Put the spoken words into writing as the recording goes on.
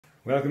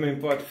Welcome in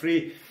part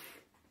 3.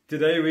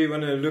 Today we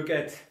want to look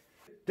at,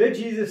 did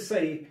Jesus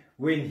say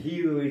when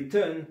he will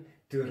return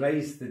to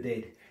raise the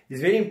dead?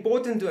 It's very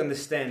important to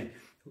understand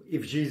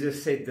if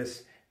Jesus said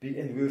this,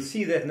 and we'll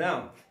see that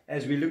now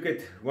as we look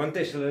at 1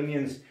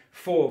 Thessalonians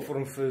 4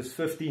 from verse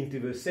 15 to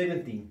verse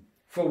 17.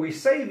 For we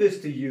say this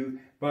to you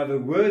by the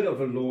word of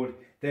the Lord,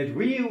 that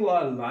we who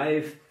are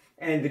alive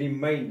and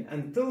remain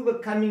until the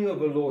coming of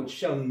the Lord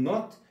shall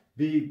not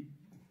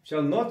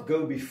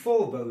go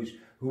before those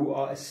who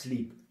are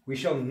asleep. We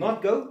shall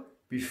not go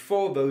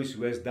before those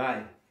who has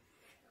died.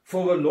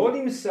 For the Lord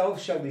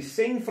himself shall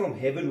descend from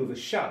heaven with a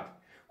shout,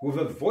 with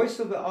the voice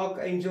of the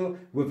archangel,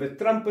 with the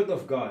trumpet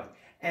of God.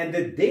 And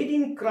the dead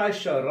in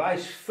Christ shall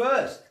rise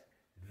first.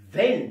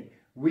 Then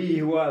we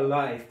who are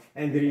alive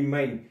and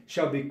remain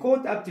shall be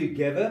caught up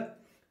together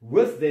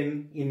with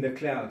them in the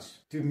clouds,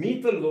 to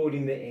meet the Lord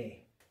in the air.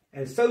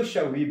 And so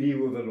shall we be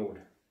with the Lord.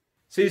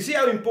 So you see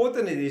how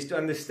important it is to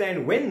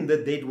understand when the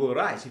dead will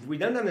rise. If we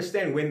don't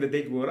understand when the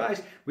dead will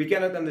rise, we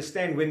cannot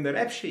understand when the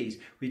rapture is.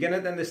 We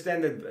cannot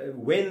understand that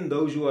when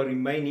those who are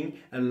remaining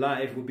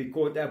alive will be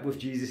caught up with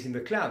Jesus in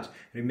the clouds.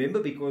 Remember,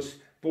 because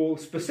Paul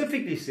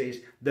specifically says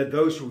that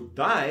those who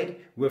died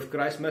with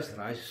Christ must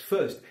rise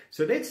first.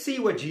 So let's see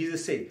what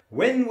Jesus said.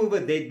 When will the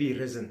dead be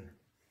risen?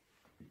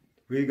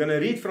 We're going to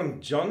read from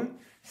John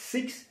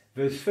 6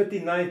 verse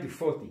 39 to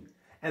 40.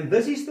 And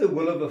this is the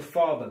will of the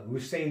Father who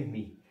sent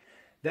me,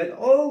 that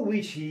all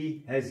which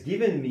he has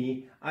given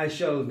me I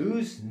shall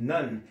lose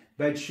none,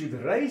 but should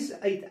raise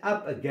it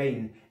up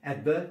again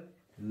at the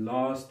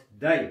last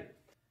day.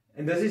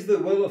 And this is the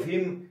will of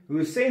him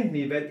who sent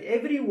me, that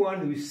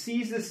everyone who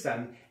sees the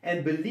Son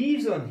and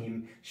believes on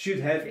him should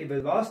have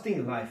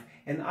everlasting life,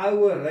 and I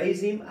will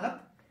raise him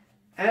up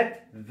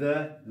at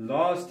the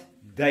last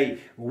day.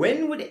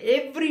 When would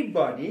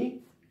everyone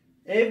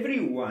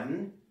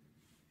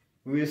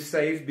who is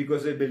saved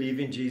because they believe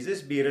in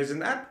Jesus be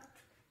risen up?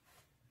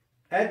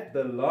 At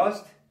the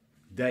last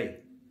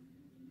day.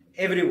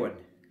 Everyone.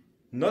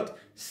 Not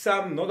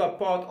some, not a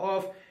part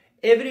of.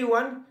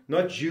 Everyone,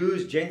 not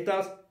Jews,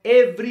 Gentiles.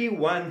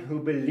 Everyone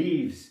who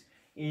believes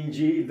in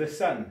the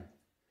Son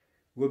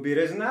will be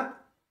risen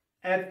up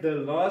at the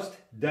last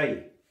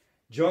day.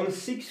 John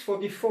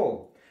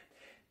 6:44.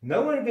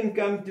 No one can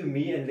come to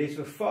me unless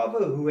the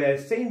Father who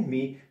has sent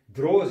me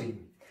draws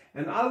him,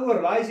 and I will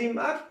rise him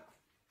up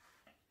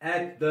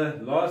at the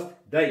last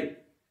day.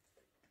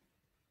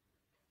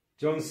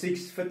 John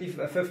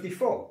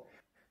 6:54.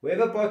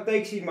 Whoever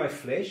partakes in my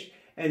flesh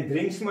and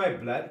drinks my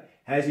blood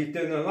has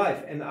eternal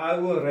life, and I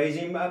will raise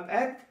him up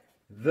at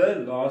the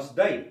last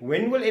day.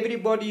 When will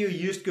everybody who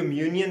used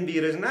communion be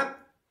risen up?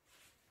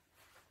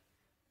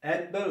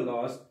 At the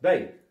last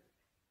day.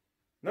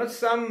 Not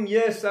some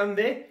here, some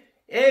there.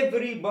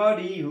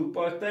 Everybody who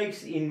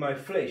partakes in my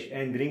flesh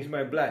and drinks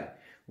my blood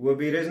will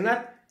be risen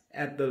up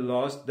at the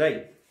last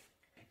day.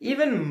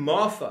 Even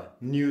Martha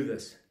knew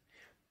this.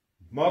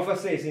 Martha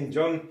says in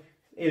John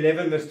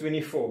 11 verse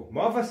 24,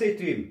 Martha said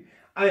to him,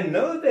 I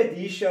know that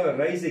he shall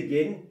rise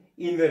again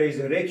in the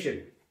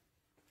resurrection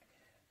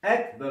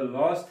at the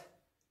last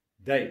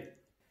day.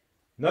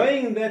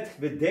 Knowing that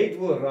the dead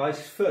will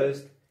rise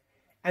first,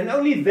 and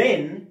only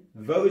then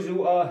those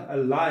who are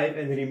alive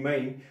and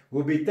remain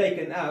will be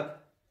taken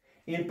up.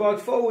 In part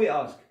 4 we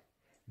ask,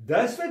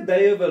 does the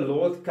day of the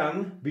Lord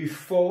come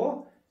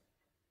before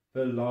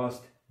the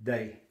last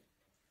day?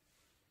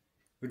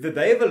 Would the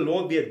day of the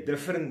Lord be a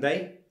different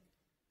day?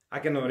 I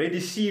can already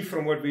see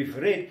from what we've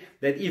read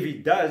that if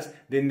it does,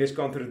 then there's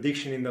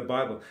contradiction in the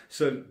Bible.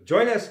 So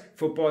join us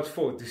for part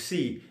 4 to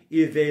see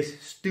if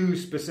there's 2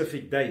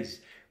 specific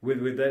days where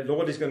the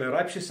Lord is going to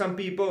rapture some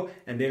people,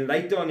 and then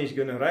later on he's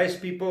going to raise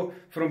people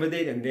from the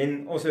dead, and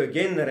then also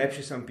again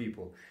rapture some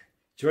people.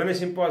 Join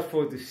us in part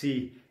 4 to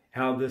see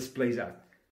how this plays out.